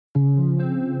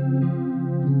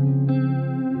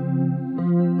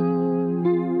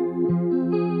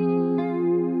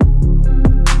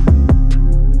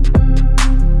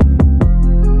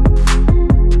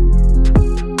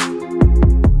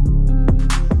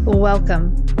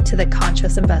Welcome to the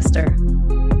Conscious Investor.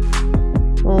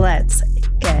 Let's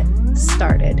get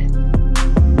started.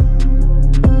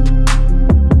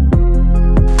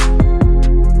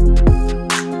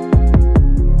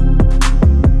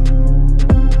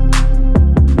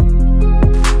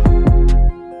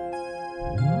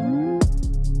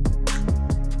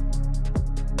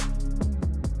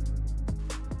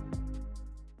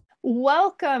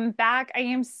 Welcome back. I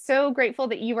am so grateful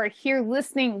that you are here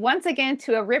listening once again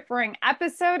to a rip-roaring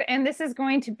episode. And this is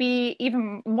going to be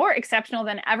even more exceptional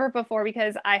than ever before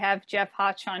because I have Jeff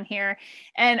Hoch on here.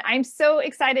 And I'm so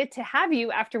excited to have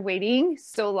you after waiting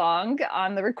so long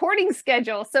on the recording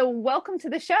schedule. So welcome to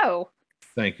the show.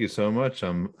 Thank you so much.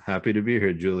 I'm happy to be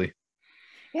here, Julie.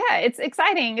 Yeah, it's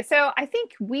exciting. So I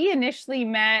think we initially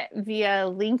met via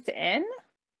LinkedIn.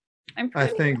 I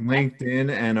think LinkedIn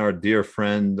and our dear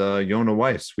friend, Yona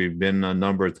Weiss, we've been a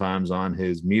number of times on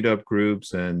his meetup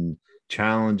groups and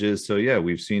challenges. So yeah,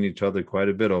 we've seen each other quite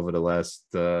a bit over the last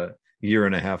year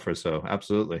and a half or so.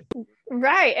 Absolutely.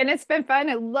 Right. And it's been fun.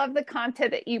 I love the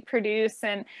content that you produce.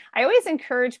 And I always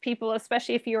encourage people,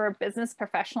 especially if you're a business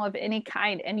professional of any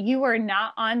kind and you are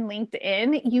not on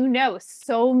LinkedIn, you know,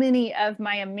 so many of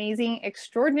my amazing,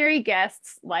 extraordinary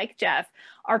guests like Jeff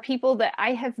are people that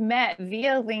I have met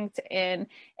via LinkedIn.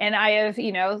 And I have,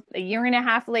 you know, a year and a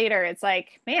half later, it's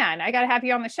like, man, I got to have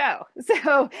you on the show.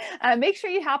 So make sure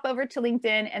you hop over to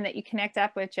LinkedIn and that you connect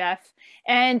up with Jeff.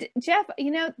 And Jeff,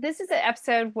 you know, this is an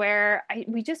episode where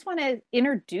we just want to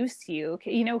introduce you.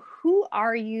 You know, who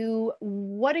are you?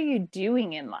 What are you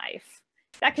doing in life?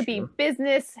 That could be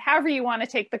business, however you want to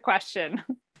take the question.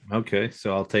 Okay,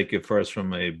 so I'll take it first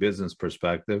from a business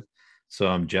perspective. So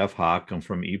I'm Jeff Hoch. I'm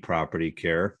from eProperty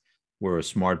Care. We're a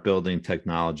smart building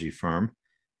technology firm,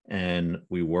 and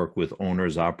we work with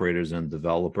owners, operators, and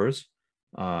developers,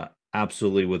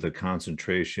 absolutely with a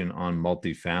concentration on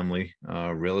multifamily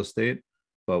real estate.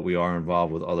 But we are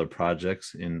involved with other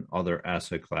projects in other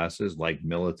asset classes like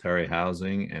military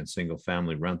housing and single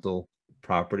family rental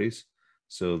properties.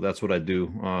 So that's what I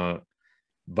do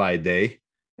by day,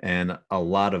 and a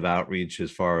lot of outreach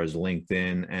as far as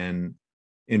LinkedIn and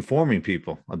informing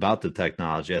people about the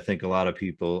technology. I think a lot of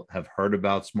people have heard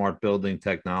about smart building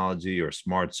technology or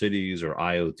smart cities or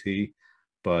IoT,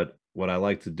 but what I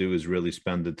like to do is really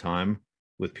spend the time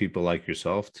with people like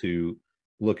yourself to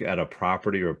look at a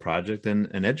property or a project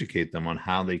and educate them on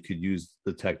how they could use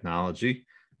the technology,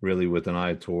 really with an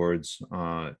eye towards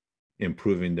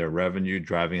improving their revenue,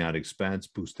 driving out expense,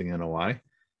 boosting NOI.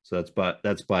 So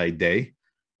that's by day.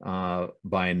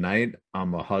 By night,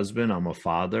 I'm a husband, I'm a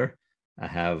father. I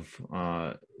have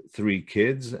 3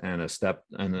 kids and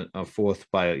a fourth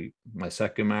by my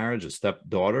second marriage, a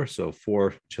stepdaughter. So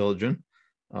 4 children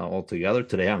altogether.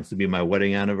 Today happens to be my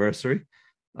wedding anniversary.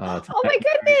 Oh my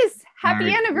goodness.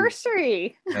 Happy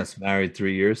anniversary. Yes, married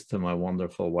 3 years to my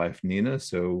wonderful wife, Nina.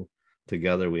 So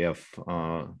together we have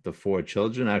the 4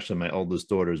 children. Actually, my oldest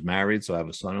daughter is married, so I have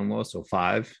a son-in-law. So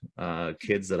 5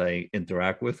 kids that I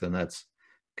interact with, and that's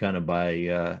kind of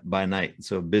by night.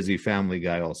 So busy family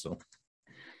guy also.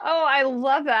 Oh, I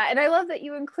love that. And I love that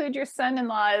you include your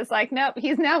son-in-law as like, nope,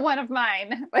 he's now one of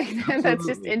mine. Like that's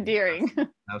just endearing.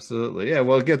 Absolutely. Yeah.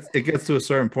 Well, it gets to a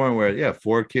certain point where, yeah,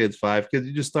 4 kids, 5 kids,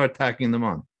 you just start tacking them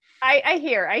on. I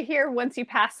hear once you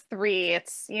pass 3,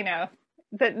 it's, you know,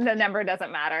 the number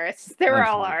doesn't matter. It's just, they're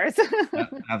all ours.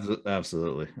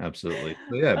 Absolutely. So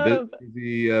yeah,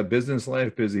 busy business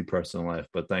life, busy personal life,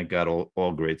 but thank God,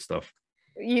 all great stuff.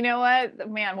 You know what,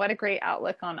 man, what a great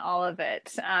outlook on all of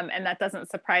it. And that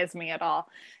doesn't surprise me at all.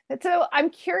 But so I'm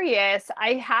curious,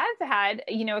 I have had,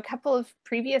 you know, a couple of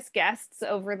previous guests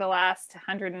over the last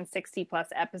 160 plus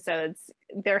episodes.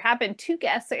 There have been 2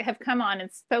 guests that have come on and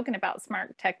spoken about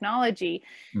smart technology,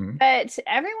 but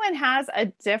everyone has a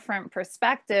different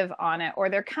perspective on it, or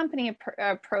their company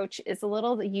approach is a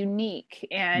little unique.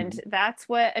 And that's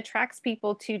what attracts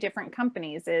people to different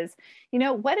companies is, you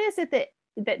know, what is it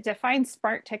that defines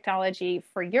smart technology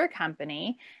for your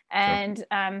company? And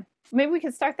maybe we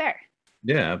can start there.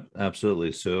 Yeah,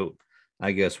 absolutely. So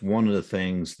I guess one of the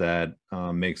things that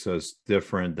makes us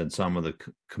different than some of the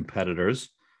competitors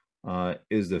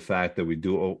is the fact that we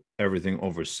do everything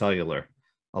over cellular.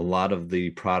 A lot of the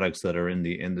products that are in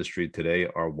the industry today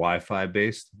are Wi-Fi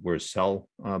based. We're cell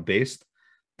based.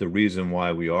 The reason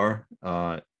why we are,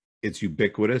 it's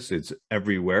ubiquitous. It's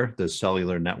everywhere. There's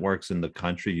cellular networks in the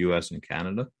country, US and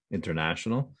Canada,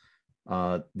 international.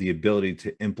 The ability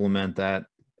to implement that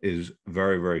is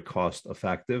very, very cost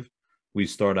effective. We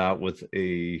start out with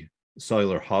a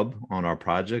cellular hub on our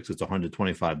projects. It's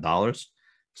 $125.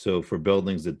 So for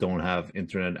buildings that don't have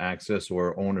internet access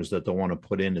or owners that don't want to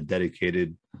put in a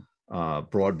dedicated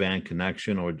broadband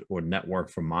connection or network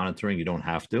for monitoring. You don't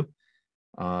have to.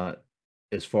 Uh,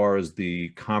 as far as the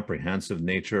comprehensive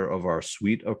nature of our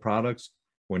suite of products,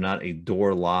 we're not a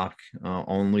door lock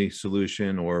only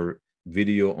solution or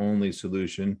video only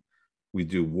solution. We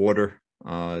do water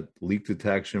leak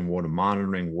detection, water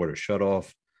monitoring, water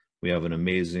shutoff. We have an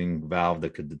amazing valve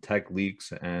that could detect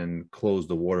leaks and close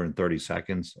the water in 30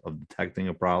 seconds of detecting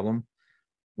a problem.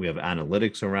 We have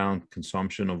analytics around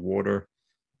consumption of water,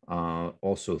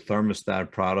 also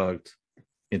thermostat product,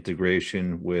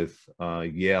 integration with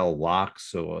Yale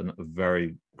locks, so a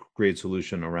very great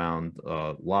solution around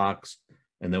locks.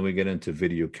 And then we get into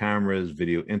video cameras,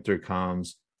 video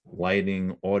intercoms,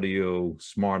 lighting, audio,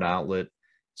 smart outlet.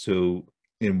 So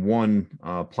in one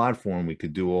platform, we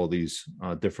could do all these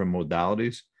different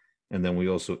modalities. And then we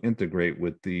also integrate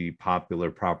with the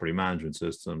popular property management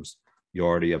systems,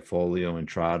 Yardi, Appfolio,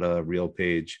 Entrata,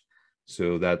 RealPage.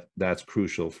 So that's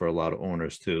crucial for a lot of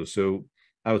owners too. So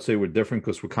I would say we're different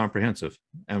because we're comprehensive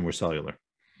and we're cellular.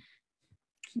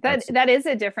 That is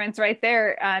a difference right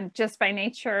there, just by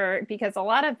nature, because a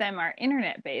lot of them are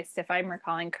internet based, if I'm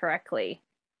recalling correctly.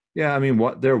 Yeah, I mean,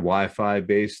 they're Wi-Fi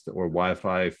based or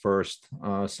Wi-Fi first.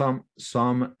 Some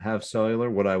have cellular.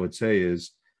 What I would say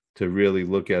is to really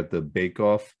look at the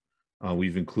bake-off.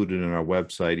 We've included in our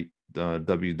website,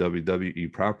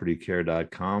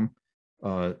 www.epropertycare.com,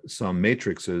 some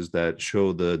matrices that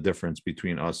show the difference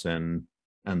between us and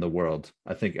the world.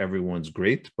 I think everyone's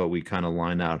great, but we kind of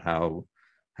line out how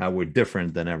we're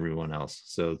different than everyone else.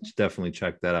 So definitely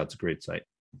check that out. It's a great site.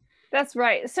 That's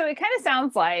right. So it kind of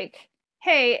sounds like,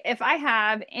 hey, if I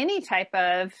have any type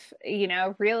of,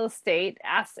 real estate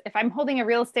asset, if I'm holding a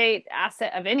real estate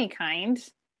asset of any kind,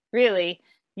 really,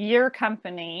 your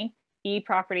company,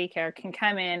 eProperty Care, can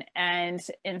come in and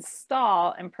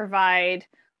install and provide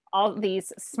all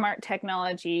these smart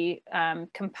technology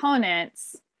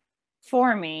components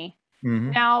for me.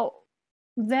 Mm-hmm. Now,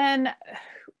 then,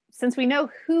 since we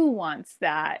know who wants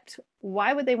that,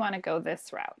 why would they want to go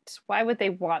this route? Why would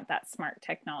they want that smart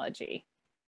technology?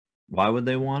 Why would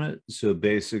they want it? So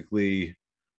basically,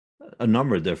 a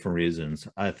number of different reasons.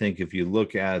 I think if you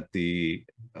look at the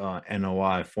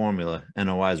NOI formula,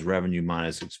 NOI is revenue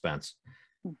minus expense.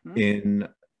 Mm-hmm. In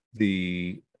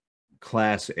the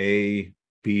Class A,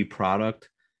 B product,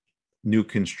 new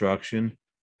construction,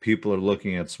 people are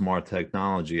looking at smart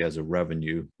technology as a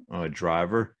revenue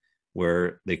driver,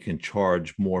 where they can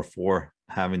charge more for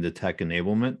having the tech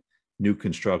enablement. New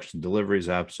construction deliveries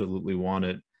absolutely want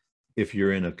it. If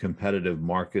you're in a competitive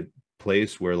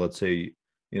marketplace where, let's say,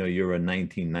 you're a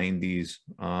 1990s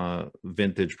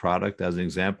vintage product, as an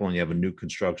example, and you have a new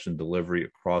construction delivery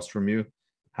across from you,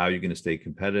 how are you going to stay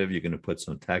competitive? You're going to put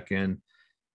some tech in,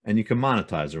 and you can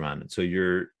monetize around it. So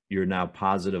you're now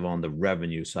positive on the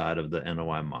revenue side of the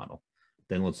NOI model.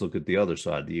 Then let's look at the other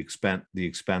side, the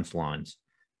expense lines.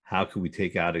 How can we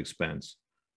take out expense?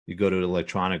 You go to an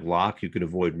electronic lock, you could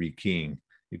avoid rekeying.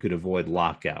 You could avoid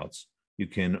lockouts. You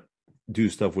can do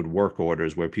stuff with work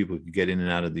orders where people could get in and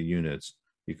out of the units.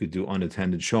 You could do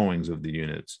unattended showings of the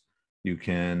units. You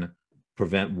can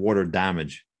prevent water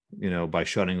damage, by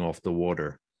shutting off the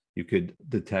water. You could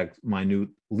detect minute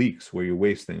leaks where you're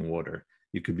wasting water.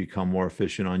 You could become more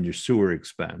efficient on your sewer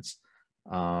expense.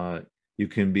 You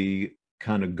can be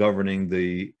kind of governing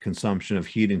the consumption of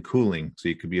heat and cooling, so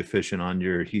you could be efficient on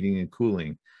your heating and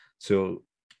cooling. So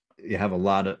you have a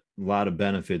lot of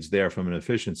benefits there from an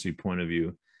efficiency point of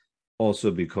view.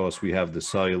 Also, because we have the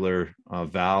cellular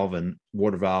valve and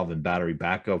water valve and battery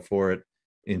backup for it,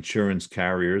 insurance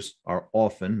carriers are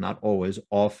often, not always,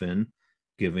 often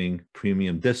giving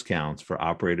premium discounts for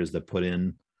operators that put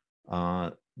in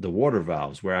the water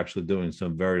valves. We're actually doing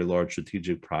some very large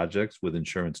strategic projects with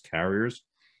insurance carriers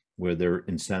where they're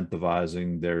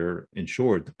incentivizing their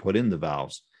insured to put in the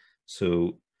valves.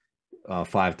 So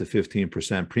 5 to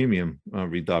 15% premium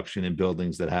reduction in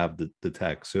buildings that have the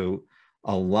tech. So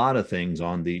a lot of things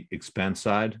on the expense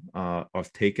side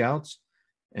of takeouts.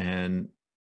 And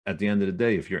at the end of the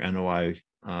day, if your NOI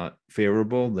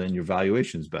favorable, then your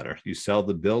valuation is better. You sell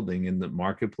the building in the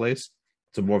marketplace,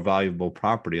 it's a more valuable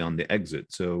property on the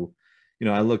exit. So,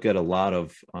 I look at a lot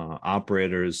of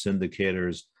operators,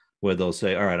 syndicators, where they'll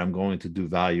say, all right, I'm going to do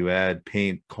value add,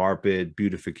 paint, carpet,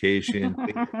 beautification.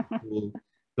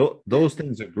 Those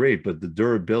things are great, but the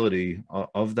durability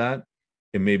of that,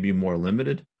 it may be more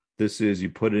limited. This is, you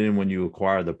put it in when you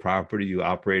acquire the property, you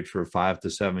operate for 5 to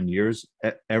 7 years.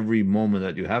 Every moment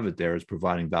that you have it there is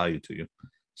providing value to you.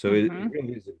 So it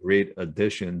really is a great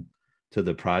addition to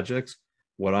the projects.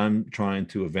 What I'm trying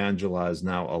to evangelize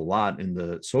now a lot in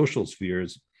the social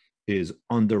spheres is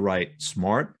underwrite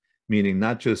smart, meaning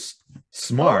not just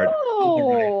smart,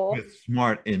 integrate Oh, with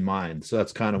smart in mind. So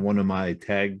that's kind of one of my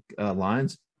tag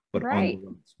lines, but on the right.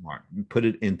 word smart. Put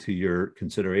it into your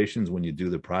considerations when you do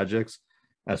the projects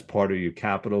as part of your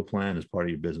capital plan, as part of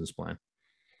your business plan.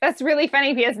 That's really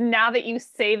funny because now that you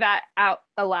say that out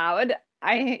aloud,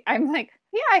 I'm like,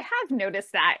 yeah, I have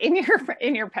noticed that in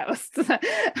your posts.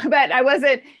 But I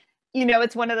wasn't,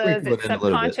 it's one of those, Sprinkle it it's in a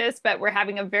little bit. subconscious, but we're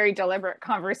having a very deliberate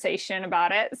conversation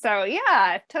about it. So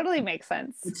yeah, it totally makes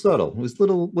sense. It's subtle. There's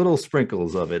little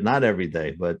sprinkles of it, not every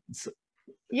day, but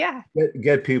Yeah.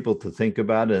 get people to think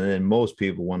about it. And then most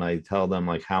people, when I tell them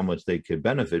like how much they could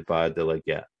benefit by it, they're like,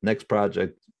 yeah, next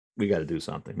project, we got to do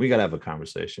something. We got to have a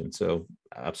conversation. So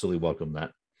absolutely welcome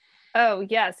that. Oh,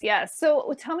 yes, yes.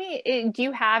 So tell me, do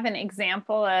you have an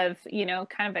example of,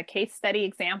 kind of a case study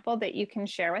example that you can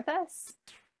share with us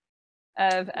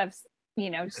of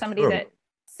somebody Sure. that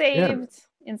Yeah. saved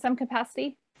in some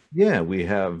capacity? Yeah, we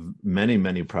have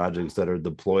many projects that are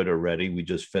deployed already. We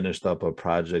just finished up a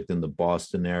project in the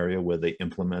Boston area where they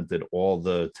implemented all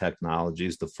the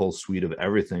technologies, the full suite of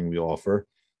everything we offer.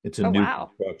 It's a Oh, new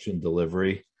wow. construction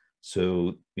delivery.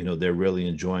 So, they're really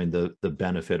enjoying the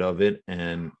benefit of it.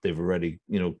 And they've already,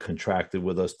 contracted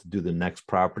with us to do the next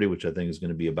property, which I think is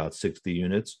going to be about 60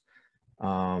 units.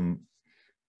 Um,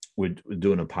 we're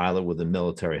doing a pilot with a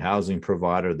military housing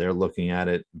provider. They're looking at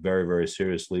it very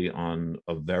seriously on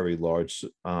a very large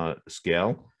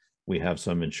scale. We have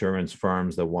some insurance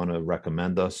firms that want to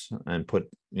recommend us and put,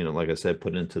 like I said,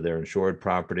 put into their insured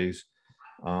properties.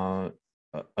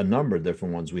 A number of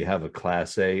different ones. We have a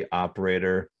Class A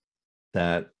operator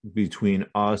that between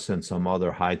us and some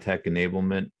other high tech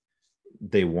enablement,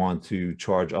 they want to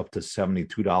charge up to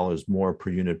 $72 more per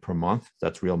unit per month.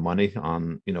 That's real money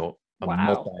on, a Wow.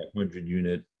 multi-hundred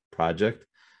unit project.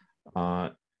 Uh,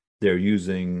 they're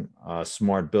using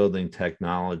smart building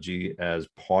technology as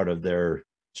part of their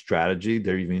strategy.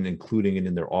 They're even including it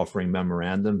in their offering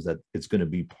memorandums that it's going to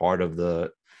be part of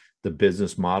the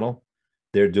business model.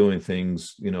 They're doing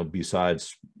things,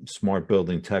 besides smart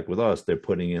building tech with us. They're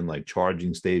putting in like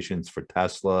charging stations for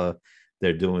Tesla.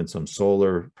 They're doing some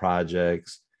solar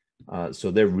projects. So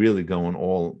they're really going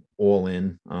all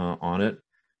in on it.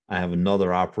 I have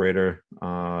another operator,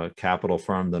 capital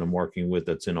firm that I'm working with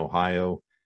that's in Ohio,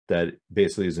 that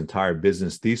basically his entire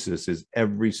business thesis is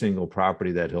every single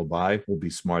property that he'll buy will be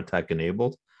smart tech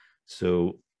enabled.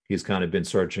 So he's kind of been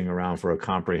searching around for a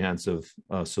comprehensive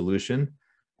solution.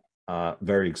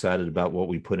 Very excited about what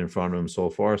we put in front of him so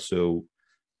far. So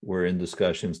we're in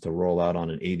discussions to roll out on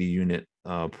an 80 unit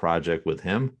project with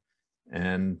him,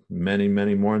 and many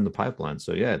more in the pipeline.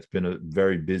 So yeah, it's been a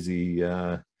very busy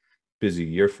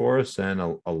year for us, and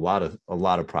a lot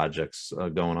of projects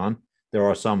going on. There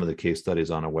are some of the case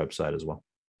studies on our website as well.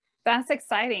 That's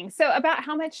exciting. So about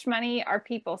how much money are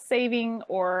people saving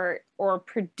or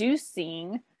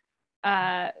producing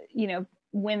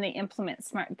when they implement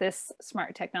this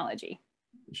smart technology?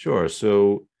 Sure.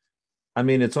 So I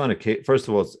mean, it's on a case. First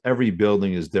of all, every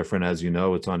building is different, as you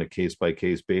know. It's on a case by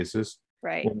case basis.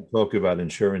 Right. When we talk about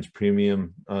insurance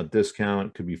premium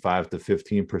discount, could be 5 to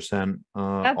 15%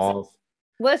 That's off.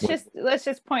 When, let's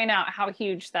just point out how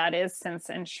huge that is since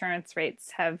insurance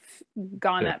rates have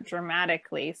gone yeah, up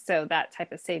dramatically. So that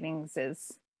type of savings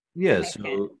is yeah.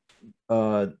 significant.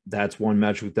 So that's one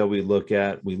metric that we look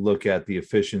at. We look at the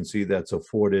efficiency that's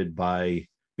afforded by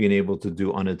being able to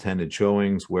do unattended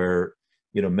showings, where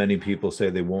many people say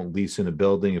they won't lease in a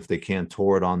building if they can't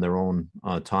tour it on their own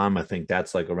time. I think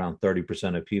that's like around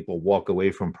 30% of people walk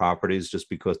away from properties just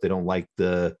because they don't like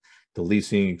the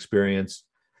leasing experience.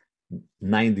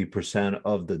 90%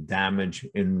 of the damage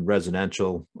in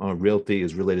residential realty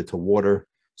is related to water,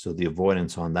 so the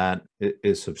avoidance on that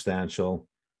is substantial.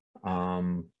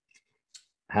 um,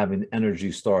 Having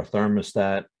Energy Star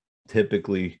thermostat,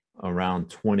 typically around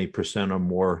 20% or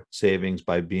more savings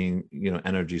by being,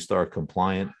 Energy Star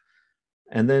compliant.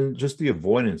 And then just the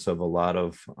avoidance of a lot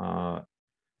of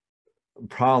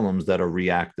problems that are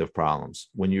reactive problems.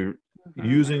 When you're Mhm.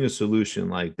 using a solution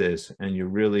like this and you're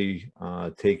really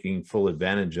taking full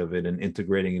advantage of it and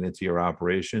integrating it into your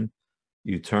operation,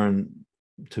 you turn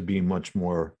to be much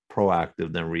more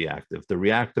proactive than reactive. The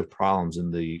reactive problems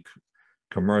in the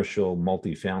commercial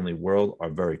multifamily world are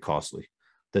very costly.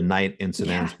 The night Yeah.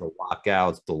 incidents, the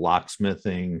lockouts, the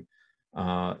locksmithing,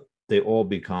 uh, they all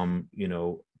become,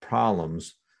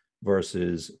 problems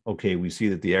versus, okay, we see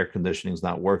that the air conditioning is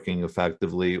not working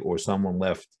effectively, or someone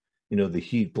left, the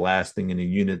heat blasting in a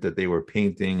unit that they were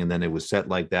painting, and then it was set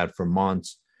like that for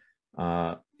months.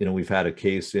 We've had a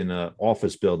case in an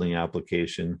office building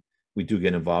application. We do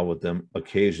get involved with them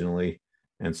occasionally,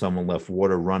 and someone left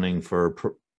water running for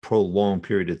prolonged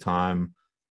period of time.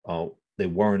 They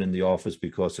weren't in the office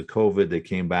because of COVID. They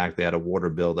came back. They had a water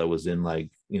bill that was in like,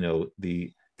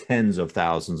 the tens of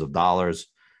thousands of dollars,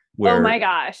 Oh my where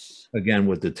gosh. again,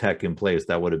 with the tech in place,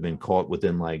 that would have been caught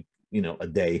within like, a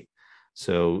day.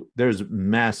 So there's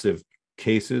massive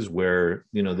cases where,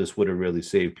 this would have really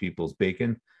saved people's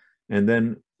bacon. And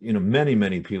then, many,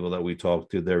 many people that we talk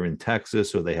to, they're in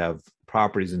Texas or they have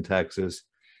properties in Texas.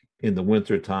 In the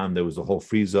winter time, there was a whole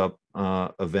freeze up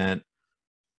event,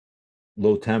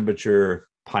 low temperature,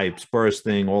 pipes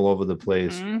bursting all over the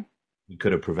place. Mhm. We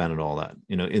could have prevented all that.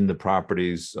 In the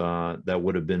properties that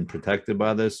would have been protected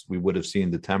by this, we would have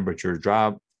seen the temperature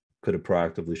drop, could have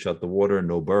proactively shut the water,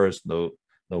 no burst, no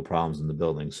problems in the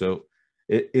building. So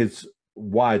it's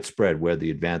widespread where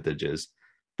the advantage is.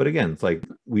 But again, it's like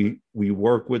we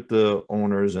work with the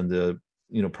owners and the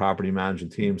property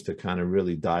management teams to kind of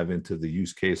really dive into the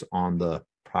use case on the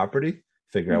property,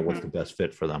 figure out what's the Mhm. best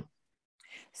fit for them.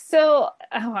 So,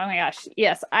 oh my gosh,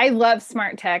 yes, I love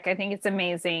smart tech. I think it's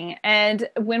amazing. And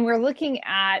when we're looking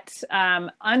at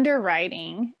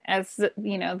underwriting, as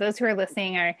those who are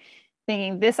listening are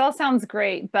thinking, this all sounds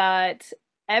great, but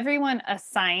everyone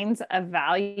assigns a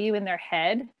value in their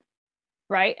head,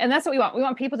 right? And that's what we want. We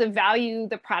want people to value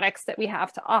the products that we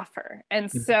have to offer.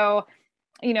 And so,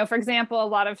 for example, a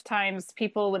lot of times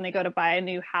people, when they go to buy a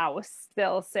new house,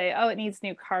 they'll say, oh, it needs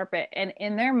new carpet. And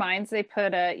in their minds, they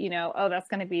put oh, that's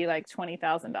going to be like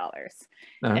 $20,000.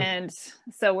 Uh-huh. And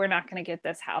so we're not going to get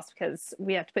this house because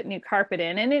we have to put new carpet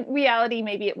in. And in reality,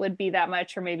 maybe it would be that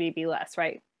much or maybe it'd be less,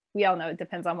 right? We all know it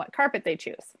depends on what carpet they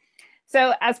choose.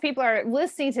 So as people are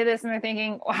listening to this and they're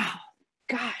thinking, wow,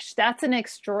 gosh, that's an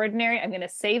extraordinary, I'm going to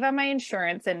save on my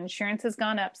insurance, and insurance has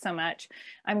gone up so much.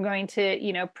 I'm going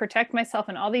to, protect myself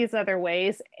in all these other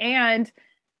ways. And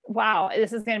wow,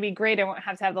 this is going to be great. I won't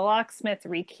have to have the locksmith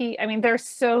rekey. I mean, there's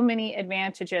so many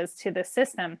advantages to the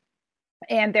system.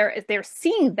 And they're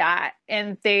seeing that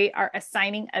and they are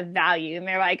assigning a value. And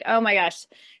they're like, oh my gosh,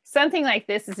 something like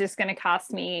this is just going to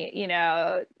cost me,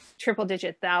 triple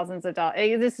digit thousands of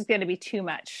dollars. This is going to be too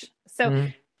much. So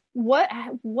Mhm.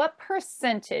 what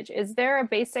percentage, is there a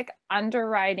basic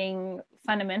underwriting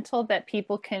fundamental that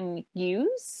people can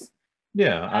use?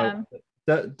 Yeah,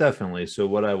 definitely. So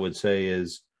what I would say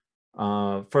is,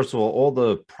 first of all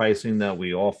the pricing that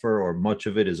we offer, or much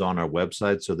of it, is on our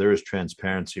website. So there is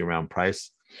transparency around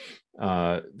price.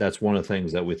 That's one of the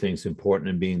things that we think is important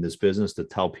in being this business, to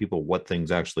tell people what things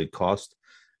actually cost.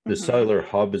 The Mm-hmm. cellular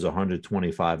hub is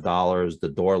 $125. The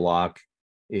door lock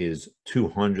is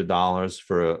 $200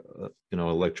 for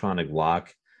electronic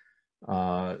lock.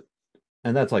 And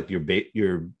that's like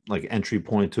your like entry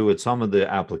point to it. Some of the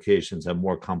applications have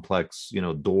more complex,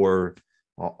 door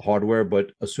hardware,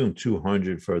 but assume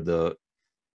 200 for the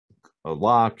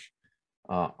lock,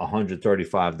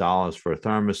 $135 for a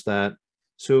thermostat.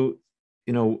 So,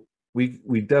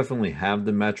 we definitely have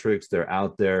the metrics. They're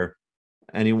out there.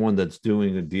 Anyone that's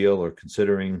doing a deal or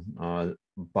considering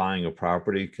buying a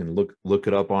property can look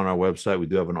it up on our website. We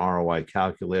do have an ROI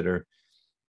calculator.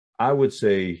 I would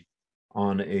say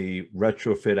on a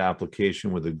retrofit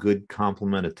application with a good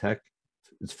complement of tech,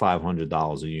 it's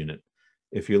 $500 a unit.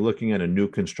 If you're looking at a new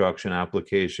construction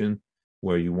application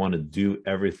where you want to do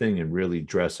everything and really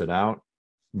dress it out,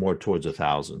 more towards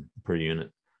 1,000 per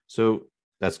unit. So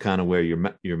that's kind of where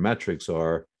your metrics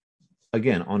are.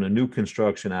 Again, on a new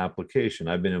construction application,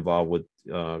 I've been involved with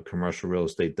commercial real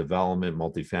estate development,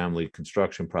 multifamily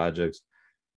construction projects.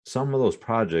 Some of those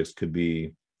projects could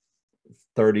be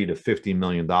 30 to 50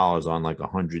 million dollars on like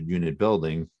 100-unit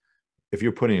building. If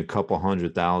you're putting a couple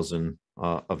 $100,000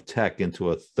 of tech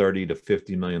into a 30 to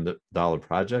 50 million dollar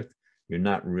project, you're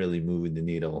not really moving the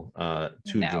needle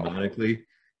too No. dramatically.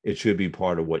 It should be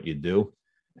part of what you do,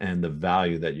 and the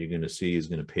value that you're going to see is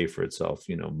going to pay for itself,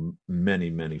 many,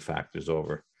 many factors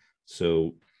over.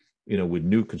 So, with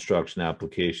new construction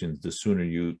applications, the sooner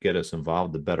you get us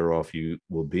involved, the better off you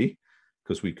will be,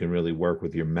 because we can really work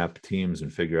with your MEP teams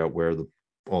and figure out where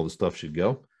all the stuff should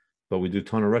go. But we do a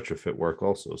ton of retrofit work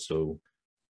also. So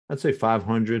I'd say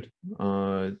 500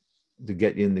 to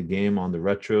get you in the game on the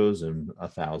retros, and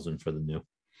 1,000 for the new.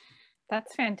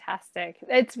 That's fantastic.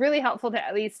 It's really helpful to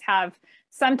at least have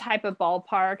some type of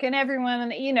ballpark. And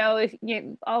everyone, if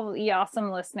you, all the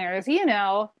awesome listeners, you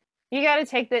got to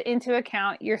take that into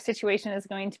account. Your situation is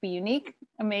going to be unique.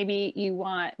 Maybe you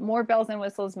want more bells and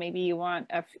whistles. Maybe you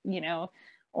want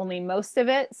only most of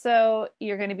it. So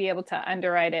you're going to be able to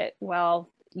underwrite it well,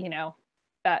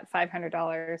 that $500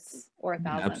 or Yeah,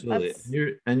 1,000. absolutely.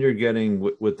 That's You're getting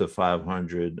with the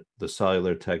 500, the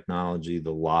cellular technology,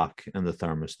 the lock, and the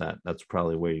thermostat. That's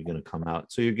probably where you're going to come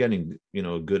out. So you're getting,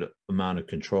 a good amount of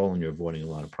control, and you're avoiding a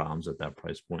lot of problems at that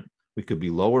price point. We could be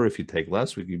lower if you take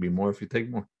less. We could be more if you take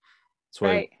more. That's why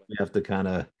right. we have to kind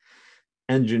of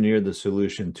engineer the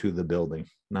solution to the building,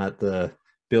 not the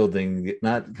building,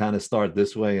 not kind of start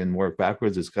this way and work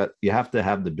backwards. You have to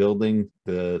have the building,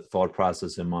 the thought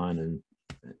process in mind,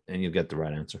 and you get the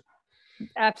right answer.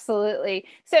 Absolutely.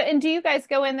 So, and do you guys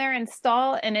go in there,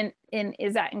 install, and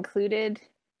is that included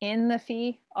in the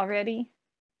fee already?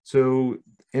 So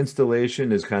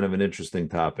installation is kind of an interesting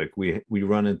topic. We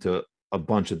run into a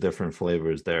bunch of different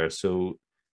flavors there. So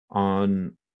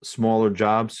on smaller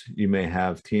jobs, you may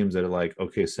have teams that are like,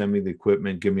 okay, send me the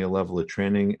equipment, give me a level of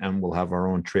training, and we'll have our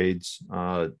own trades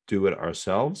do it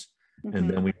ourselves. And Mm-hmm.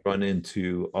 then we run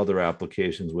into other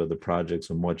applications where the projects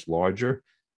are much larger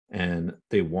and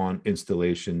they want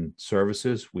installation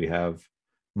services. We have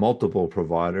multiple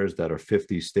providers that are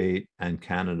 50 state and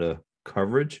Canada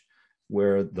coverage,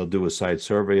 where they'll do a site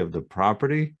survey of the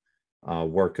property,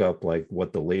 work up like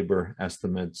what the labor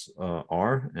estimates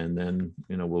are, and then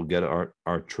we'll get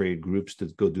our trade groups to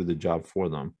go do the job for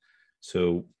them.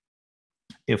 So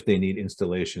if they need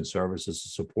installation services to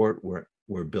support,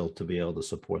 we're built to be able to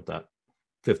support that.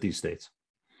 50 states.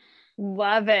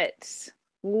 Love it.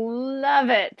 Love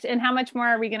it. And how much more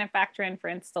are we going to factor in for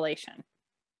installation?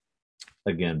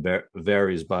 Again,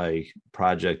 varies by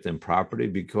project and property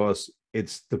because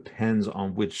it depends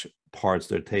on which parts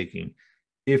they're taking.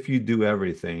 If you do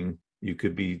everything, you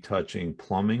could be touching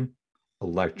plumbing,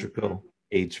 electrical,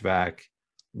 HVAC,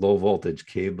 low voltage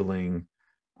cabling.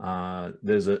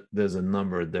 There's a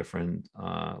number of different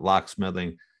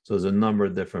locksmithing. So there's a number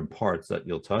of different parts that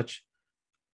you'll touch.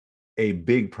 A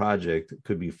big project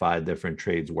could be 5 different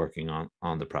trades working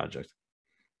on the project.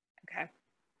 Okay.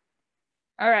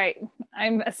 All right.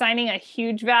 I'm assigning a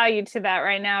huge value to that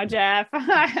right now, Jeff.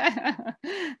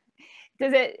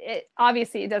 Does it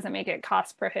obviously it doesn't make it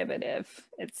cost prohibitive.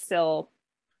 It's still.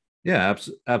 Yeah,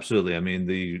 absolutely. I mean,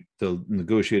 the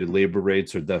negotiated labor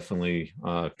rates are definitely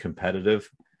competitive.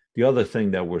 The other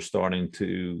thing that we're starting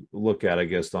to look at, I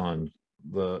guess, on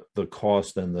the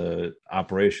cost and the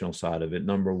operational side of it,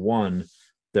 number one,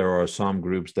 there are some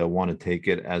groups that want to take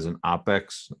it as an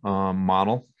OpEx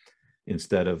model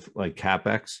instead of like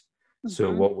CapEx.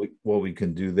 So what we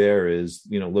can do there is,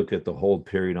 look at the hold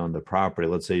period on the property.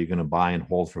 Let's say you're going to buy and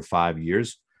hold for 5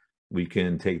 years. We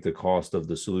can take the cost of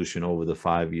the solution over the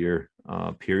 5-year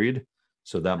period.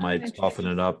 So that might soften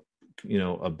it up,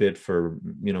 a bit for,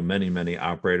 many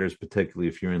operators, particularly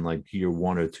if you're in like year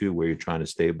 1 or 2 where you're trying to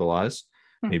stabilize.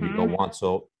 Maybe you don't want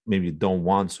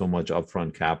so much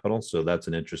upfront capital. So that's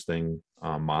an interesting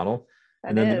model.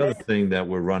 And then the other thing that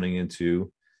we're running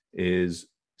into is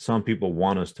some people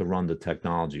want us to run the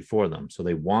technology for them. So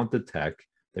they want the tech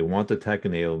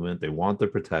enablement, they want the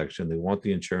protection, they want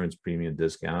the insurance premium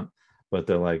discount, but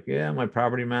they're like, yeah, my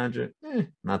property manager,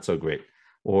 not so great.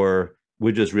 Or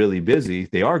we're just really busy.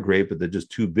 They are great, but they're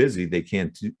just too busy. They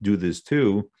can't do this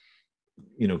too.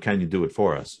 Can you do it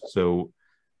for us? So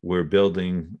we're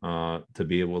building to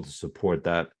be able to support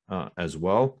that as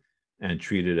well and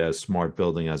treat it as smart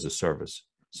building as a service.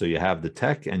 So you have the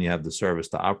tech and you have the service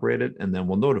to operate it, and then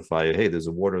we'll notify you, hey, there's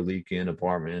a water leak in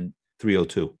apartment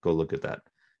 302. Go look at that.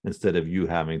 Instead of you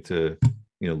having to,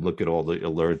 look at all the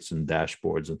alerts and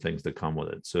dashboards and things that come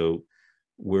with it. So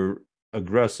we're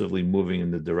aggressively moving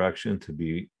in the direction to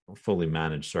be a fully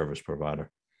managed service provider.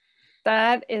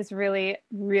 That is really,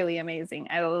 really amazing.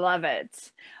 I love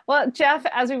it. Well, Jeff,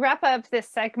 as we wrap up this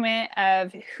segment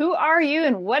of who are you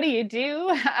and what do you do,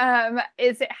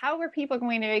 how are people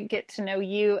going to get to know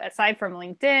you aside from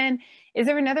LinkedIn? Is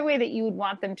there another way that you would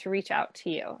want them to reach out to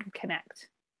you and connect?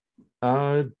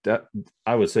 I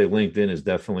would say LinkedIn is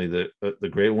definitely the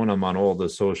great one. I'm on all the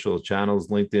social channels: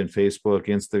 LinkedIn, Facebook,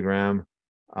 Instagram.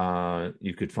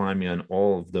 You could find me on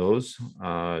all of those.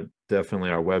 Definitely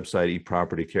our website,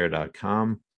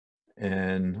 epropertycare.com,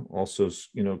 and also,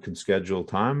 can schedule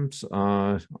times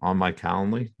on my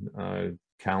Calendly,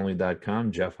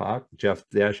 calendly.com, Jeff Hoch,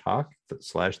 Jeff-Hoch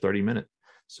 /30-minute.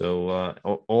 So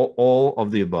all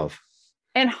of the above.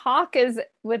 And Hawk is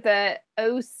with a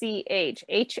O-C-H,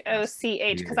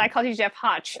 H-O-C-H, because I called you Jeff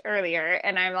Hoch earlier,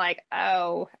 and I'm like,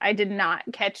 oh, I did not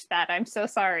catch that. I'm so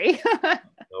sorry.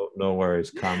 No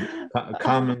worries.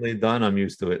 Commonly done. I'm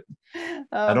used to it.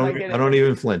 Oh, I don't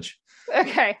even flinch.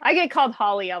 Okay. I get called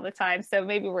Holly all the time, so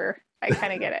maybe we're I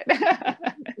kind of get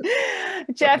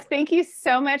it. Jeff, thank you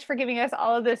so much for giving us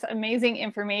all of this amazing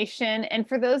information. And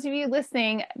for those of you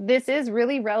listening, this is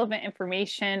really relevant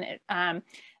information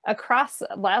across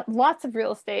lots of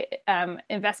real estate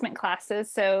investment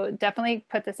classes. So definitely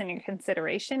put this in your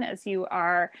consideration as you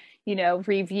are,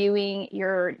 reviewing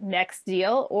your next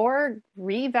deal, or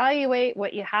reevaluate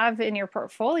what you have in your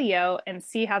portfolio and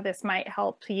see how this might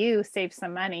help you save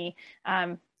some money.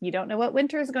 You don't know what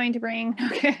winter is going to bring.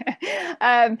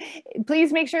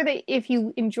 Please make sure that if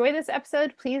you enjoy this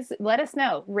episode, please let us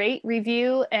know, rate,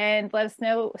 review, and let us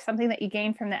know something that you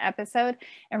gained from the episode.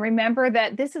 And remember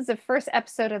that this is the first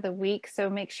episode of the week. So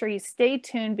make sure you stay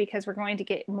tuned, because we're going to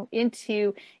get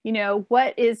into,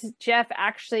 what is Jeff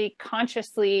actually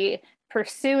consciously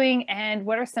pursuing, and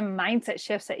what are some mindset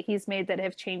shifts that he's made that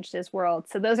have changed his world.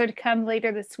 So those are to come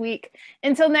later this week.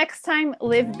 Until next time,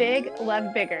 live big,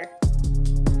 love bigger.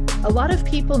 A lot of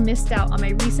people missed out on my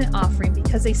recent offering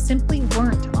because they simply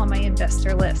weren't on my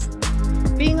investor list.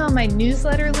 Being on my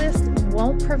newsletter list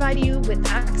won't provide you with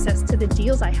access to the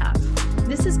deals I have.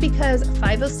 This is because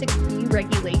 506B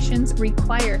regulations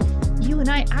require you and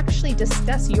I actually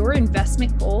discuss your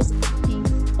investment goals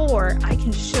before I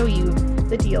can show you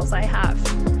the deals I have.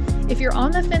 If you're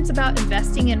on the fence about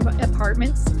investing in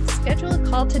apartments, schedule a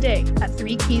call today at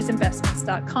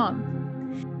 3keysinvestments.com.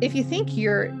 If you think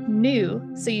you're new,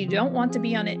 so you don't want to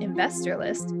be on an investor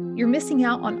list, you're missing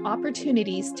out on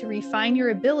opportunities to refine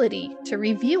your ability to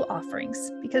review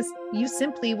offerings, because you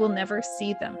simply will never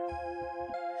see them.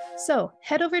 So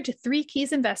head over to 3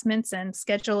 Keys Investments and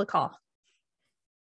schedule a call.